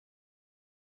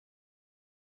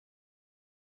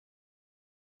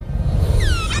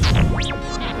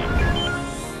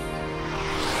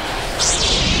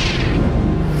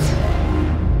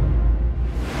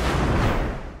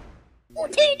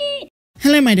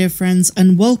Hello my dear friends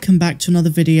and welcome back to another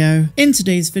video. In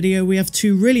today's video we have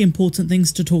two really important things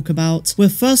to talk about. We're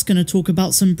first going to talk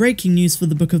about some breaking news for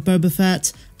the Book of Boba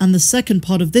Fett, and the second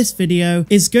part of this video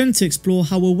is going to explore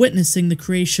how we're witnessing the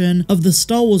creation of the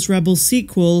Star Wars Rebels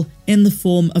sequel in the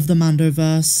form of the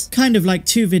Mandoverse. Kind of like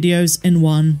two videos in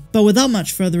one. But without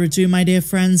much further ado my dear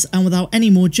friends, and without any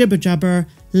more jibber jabber,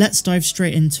 let's dive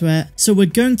straight into it. So we're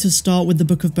going to start with the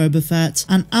Book of Boba Fett,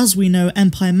 and as we know,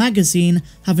 Empire Magazine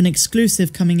have an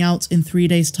exclusive coming out in 3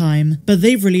 days time, but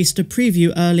they've released a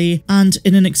preview early, and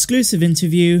in an exclusive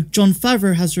interview, Jon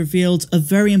Favreau has revealed a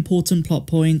very important plot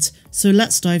point. So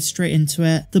let's dive straight into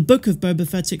it. The Book of Boba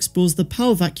Fett explores the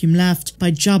power vacuum left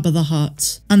by Jabba the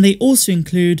Hutt, and they also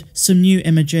include some new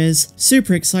images.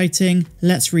 Super exciting,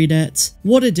 let's read it.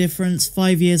 What a difference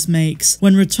 5 years makes.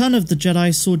 When Return of the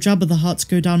Jedi saw Jabba the Hutt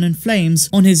go down in flames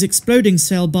on his exploding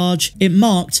sail barge, it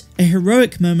marked a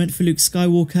heroic moment for Luke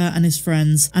Skywalker and his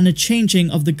friends, and a changing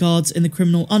of the guards in the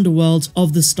criminal underworld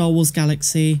of the Star Wars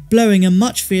galaxy, blowing a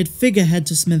much feared figurehead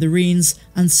to smithereens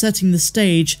and setting the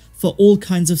stage for all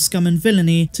kinds of scum and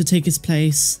villainy to take its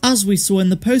place. As we saw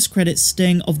in the post-credits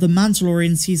sting of The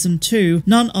Mandalorian Season 2,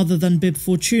 none other than Bib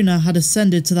Fortuna had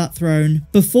ascended to that throne,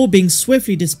 before being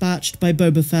swiftly dispatched by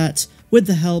Boba Fett, with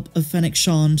the help of Fennec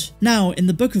Shand. Now, in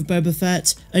the Book of Boba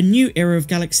Fett, a new era of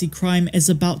galaxy crime is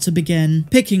about to begin.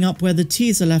 Picking up where the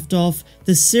teaser left off,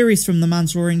 the series from the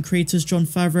Mandalorian creators Jon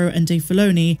Favreau and Dave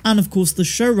Filoni, and of course the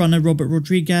showrunner Robert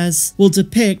Rodriguez, will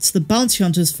depict the bounty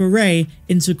hunters' foray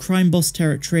into crime boss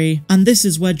territory. And this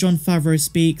is where Jon Favreau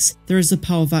speaks. There is a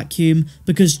power vacuum,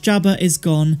 because Jabba is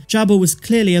gone. Jabba was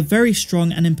clearly a very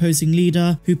strong and imposing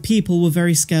leader, who people were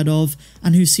very scared of,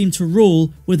 and who seemed to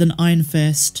rule with an iron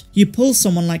fist. You pull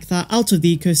someone like that out of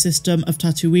the ecosystem of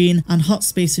Tatooine and Hutt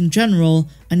space in general,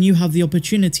 and you have the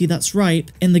opportunity that's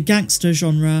ripe in the gangster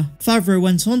genre. Favreau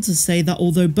went on to say that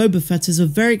although Boba Fett is a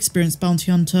very experienced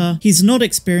bounty hunter, he's not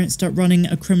experienced at running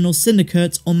a criminal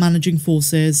syndicate or managing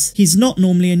forces. He's not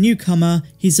normally a newcomer,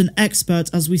 he's an expert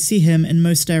as we see him in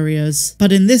most areas.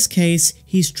 But in this case,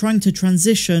 he's trying to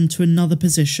transition to another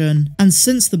position. And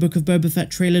since the Book of Boba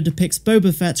Fett trailer depicts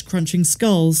Boba Fett crunching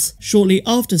skulls, shortly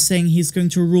after saying he's going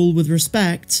to rule with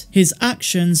respect, his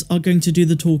actions are going to do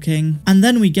the talking. And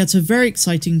then we get a very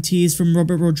exciting tease from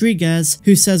Robert Rodriguez,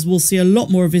 who says we'll see a lot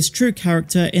more of his true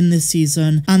character in this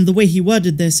season, and the way he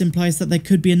worded this implies that there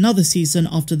could be another season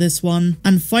after this one.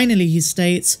 And finally he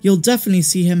states, you'll definitely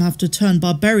see him have to turn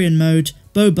barbarian mode.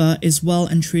 Boba is well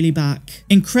and truly back.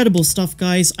 Incredible stuff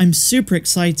guys, I'm super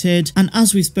excited, and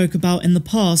as we spoke about in the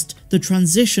past, the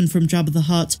transition from Jabba the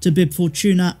Hutt to Bib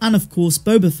Fortuna and of course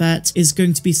Boba Fett is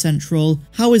going to be central.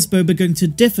 How is Boba going to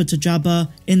differ to Jabba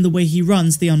in the way he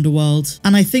runs the underworld?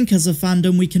 And I think as a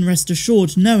fandom we can rest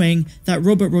assured knowing that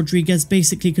Robert Rodriguez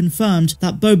basically confirmed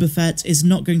that Boba Fett is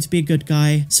not going to be a good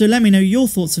guy. So let me know your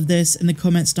thoughts of this in the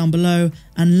comments down below,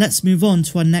 and let's move on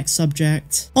to our next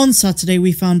subject. On Saturday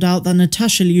we found out that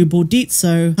Natasha Liu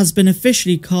Bordizzo has been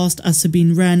officially cast as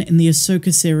Sabine Wren in the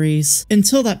Ahsoka series.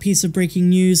 Until that piece of breaking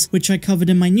news, which I covered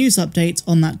in my news update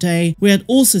on that day, we had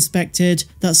all suspected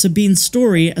that Sabine's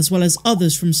story, as well as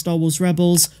others from Star Wars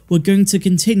Rebels, were going to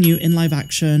continue in live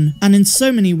action. And in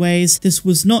so many ways, this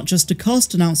was not just a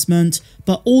cast announcement,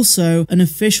 but also an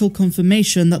official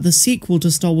confirmation that the sequel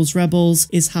to Star Wars Rebels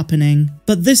is happening.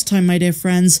 But this time, my dear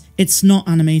friends, it's not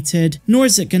animated, nor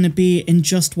is it going to be in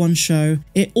just one show.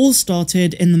 It all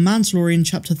started in The Mandalorian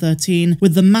Chapter 13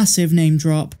 with the massive name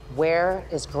drop. Where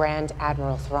is Grand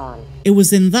Admiral Thrawn? It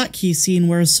was in that key scene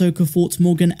where Ahsoka fought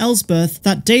Morgan Elsbeth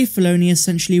that Dave Filoni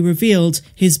essentially revealed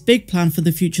his big plan for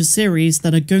the future series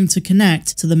that are going to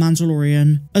connect to The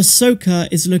Mandalorian. Ahsoka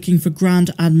is looking for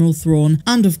Grand Admiral Thrawn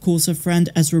and of course her friend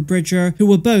Ezra Bridger, who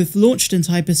were both launched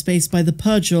into hyperspace by the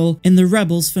Purgil in the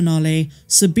Rebels finale.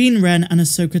 Sabine Wren and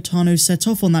Ahsoka Tano set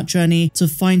off on that journey to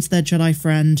find their Jedi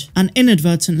friend, and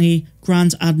inadvertently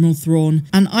Grand Admiral Thrawn,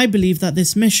 and I believe that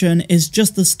this mission is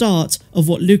just the start of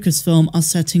what Lucasfilm are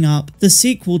setting up. The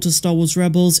sequel to Star Wars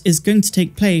Rebels is going to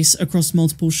take place across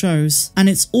multiple shows, and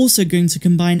it's also going to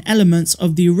combine elements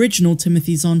of the original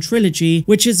Timothy Zahn trilogy,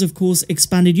 which is of course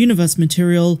expanded universe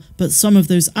material, but some of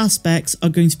those aspects are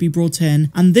going to be brought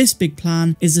in, and this big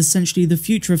plan is essentially the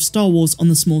future of Star Wars on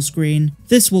the small screen.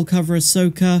 This will cover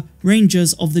Ahsoka,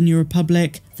 Rangers of the New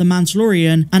Republic, The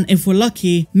Mandalorian, and if we're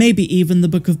lucky, maybe even the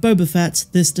Book of Boba Fett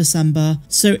this December.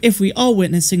 So if we are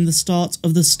witnessing the start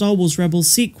of the Star Wars Rebels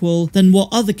sequel, then what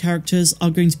other characters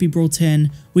are going to be brought in?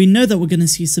 We know that we're going to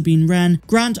see Sabine Wren,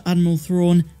 Grand Admiral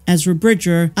Thrawn, Ezra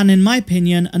Bridger, and in my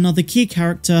opinion, another key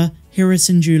character Hera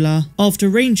Syndulla. After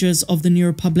Rangers of the New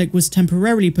Republic was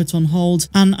temporarily put on hold,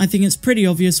 and I think it's pretty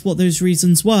obvious what those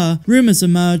reasons were, rumours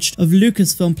emerged of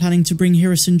Lucasfilm planning to bring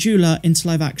Hera Syndulla into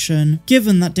live action.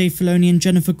 Given that Dave Filoni and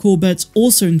Jennifer Corbett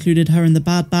also included her in The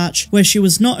Bad Batch, where she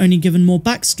was not only given more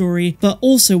backstory, but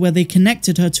also where they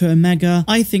connected her to Omega,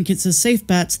 I think it's a safe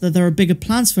bet that there are bigger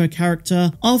plans for her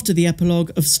character after the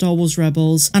epilogue of Star Wars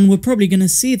Rebels, and we're probably going to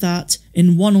see that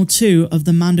in one or two of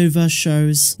the Mandoverse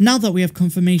shows. Now that we have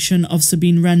confirmation of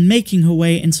Sabine Wren making her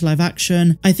way into live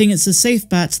action, I think it's a safe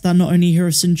bet that not only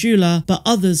Hera Syndulla, but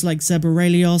others like Zeb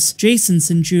Orrelios, Jason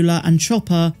Syndulla and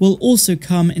Chopper will also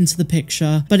come into the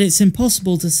picture, but it's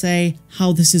impossible to say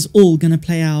how this is all going to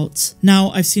play out.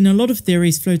 Now, I've seen a lot of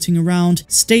theories floating around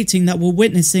stating that we're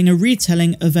witnessing a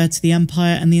retelling of Heir to the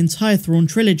Empire and the entire Thrawn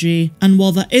trilogy, and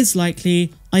while that is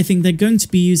likely, I think they're going to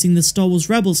be using the Star Wars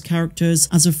Rebels characters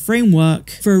as a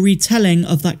framework for a retelling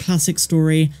of that classic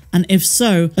story, and if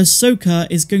so, Ahsoka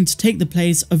is going to take the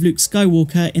place of Luke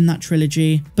Skywalker in that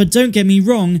trilogy. But don't get me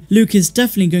wrong, Luke is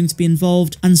definitely going to be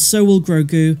involved, and so will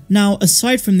Grogu. Now,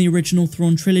 aside from the original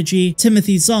Thrawn trilogy,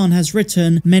 Timothy Zahn has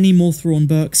written many more Thrawn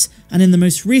books, and in the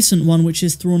most recent one, which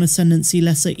is Thrawn Ascendancy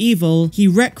Lesser Evil, he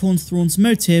retconned Thrawn's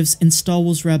motives in Star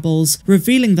Wars Rebels,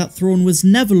 revealing that Thrawn was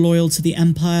never loyal to the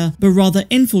Empire, but rather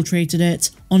infiltrated it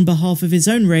on behalf of his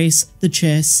own race, the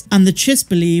Chiss, and the Chiss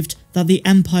believed that the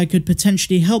Empire could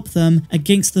potentially help them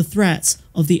against the threats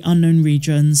of the unknown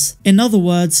regions. In other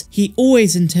words, he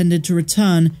always intended to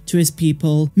return to his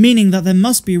people, meaning that there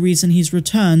must be a reason he's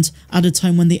returned at a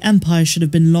time when the Empire should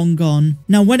have been long gone.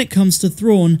 Now, when it comes to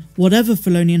Thrawn, whatever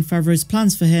Filoni and Favreau's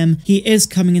plans for him, he is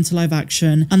coming into live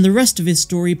action, and the rest of his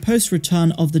story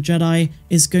post-Return of the Jedi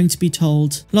is going to be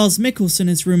told. Lars Mikkelsen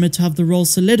is rumoured to have the role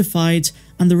solidified,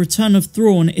 and the return of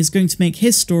Thrawn is going to make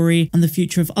his story and the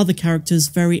future of other characters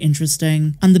very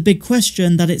interesting. And the big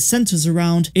question that it centres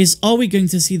around is, are we going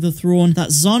to see the Thrawn that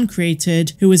Zahn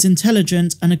created, who is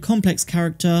intelligent and a complex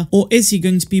character, or is he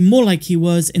going to be more like he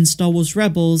was in Star Wars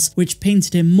Rebels, which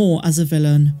painted him more as a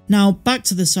villain? Now, back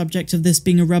to the subject of this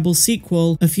being a Rebel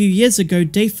sequel, a few years ago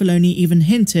Dave Filoni even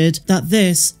hinted that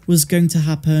this was going to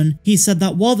happen. He said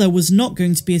that while there was not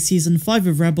going to be a season 5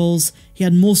 of Rebels, he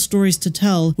had more stories to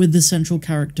tell with the central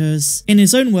characters. In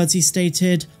his own words, he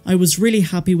stated, "I was really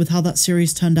happy with how that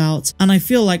series turned out, and I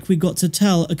feel like we got to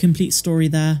tell a complete story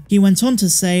there." He went on to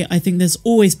say, "I think there's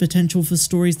always potential for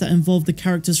stories that involve the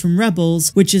characters from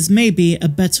Rebels, which is maybe a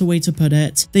better way to put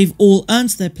it. They've all earned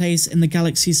their place in the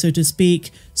galaxy, so to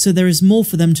speak, so there is more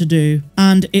for them to do."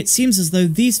 And it seems as though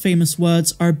these famous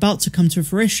words are about to come to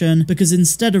fruition, because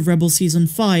instead of Rebels Season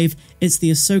 5, it's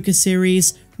the Ahsoka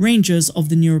series, Rangers of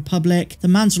the New Republic, The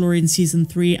Mandalorian Season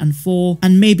 3 and 4,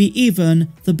 and maybe even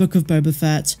the Book of Boba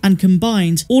Fett. And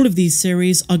combined, all of these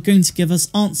series are going to give us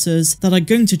answers that are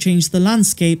going to change the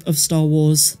landscape of Star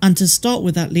Wars. And to start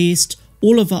with at least,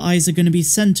 all of our eyes are going to be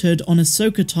centered on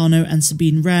Ahsoka Tano and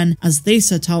Sabine Wren as they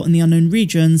set out in the unknown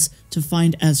regions to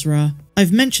find Ezra.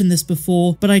 I've mentioned this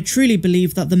before, but I truly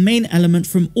believe that the main element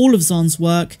from all of Zahn's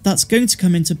work that's going to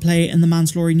come into play in the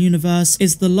Mandalorian universe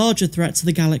is the larger threat to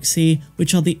the galaxy,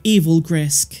 which are the evil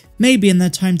Grisk. Maybe in their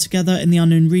time together in the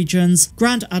unknown regions,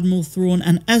 Grand Admiral Thrawn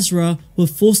and Ezra were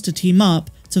forced to team up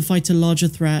to fight a larger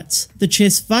threat. The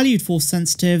Chiss valued Force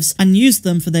sensitives and used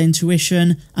them for their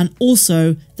intuition and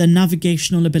also their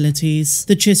navigational abilities.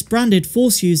 The Chiss branded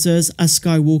Force users as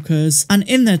Skywalkers, and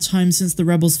in their time since the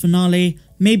Rebels finale,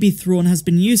 maybe Thrawn has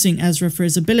been using Ezra for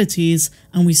his abilities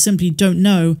and we simply don't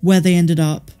know where they ended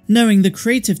up. Knowing the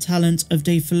creative talent of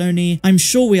Dave Filoni, I'm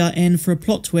sure we are in for a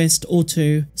plot twist or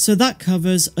two. So that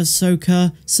covers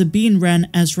Ahsoka, Sabine Wren,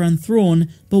 Ezra and Thrawn,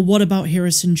 but what about Hera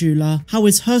Syndulla? How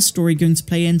is her story going to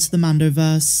play into the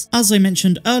Mandoverse? As I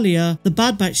mentioned earlier, the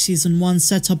Bad Batch Season 1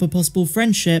 set up a possible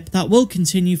friendship that will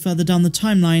continue further down the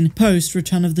timeline post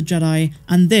Return of the Jedi,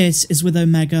 and this is with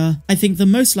Omega. I think the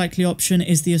most likely option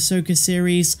is the Ahsoka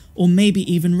series, or maybe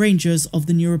even Rangers of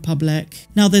the New Republic.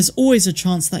 Now, there's always a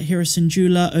chance that Hera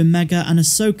Syndulla, Omega and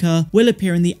Ahsoka will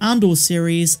appear in the Andor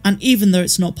series, and even though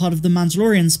it's not part of the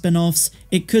Mandalorian spin-offs,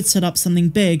 it could set up something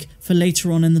big for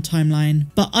later on in the timeline.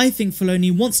 But I think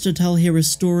Filoni wants to tell Hera's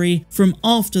story from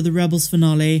after the Rebels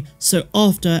finale, so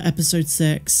after episode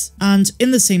 6. And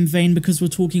in the same vein, because we're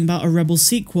talking about a Rebels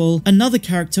sequel, another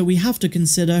character we have to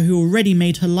consider who already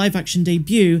made her live-action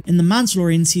debut in The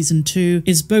Mandalorian Season 2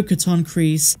 is Bo-Katan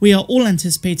Kryze. We are all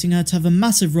anticipating her to have a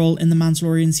massive role in The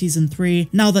Mandalorian Season 3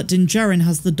 now that Din Djarin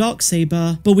has the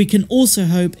Darksaber, but we can also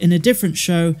hope in a different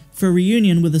show for a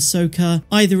reunion with Ahsoka,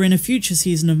 either in a future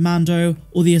season of Mando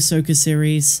or the Ahsoka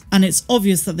series. And it's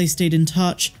obvious that they stayed in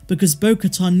touch because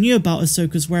Bo-Katan knew about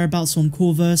Ahsoka's whereabouts on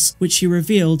Corvus, which she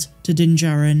revealed to Din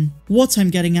Djarin. What I'm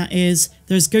getting at is,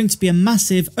 there's going to be a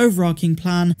massive overarching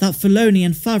plan that Filoni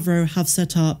and Favreau have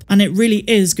set up, and it really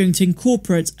is going to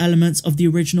incorporate elements of the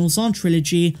original Zahn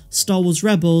trilogy, Star Wars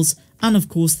Rebels, and of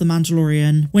course The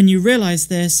Mandalorian. When you realise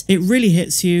this, it really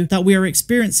hits you that we are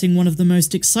experiencing one of the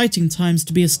most exciting times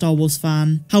to be a Star Wars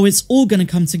fan. How it's all going to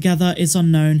come together is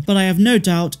unknown, but I have no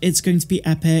doubt it's going to be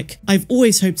epic. I've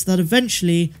always hoped that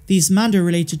eventually these Mando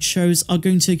related shows are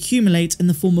going to accumulate in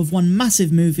the form of one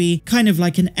massive movie, kind of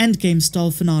like an Endgame style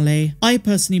finale. I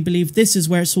personally believe this is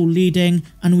where it's all leading,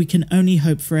 and we can only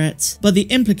hope for it. But the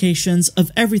implications of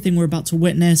everything we're about to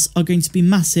witness are going to be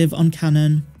massive on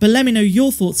canon. But let me know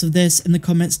your thoughts of this in the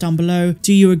comments down below.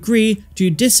 Do you agree? Do you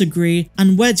disagree?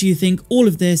 And where do you think all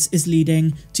of this is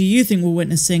leading? Do you think we're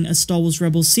witnessing a Star Wars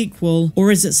Rebels sequel,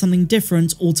 or is it something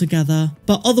different altogether?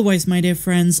 But otherwise, my dear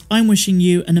friends, I'm wishing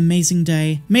you an amazing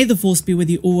day. May the Force be with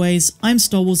you always. I'm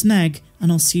Star Wars Meg,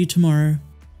 and I'll see you tomorrow.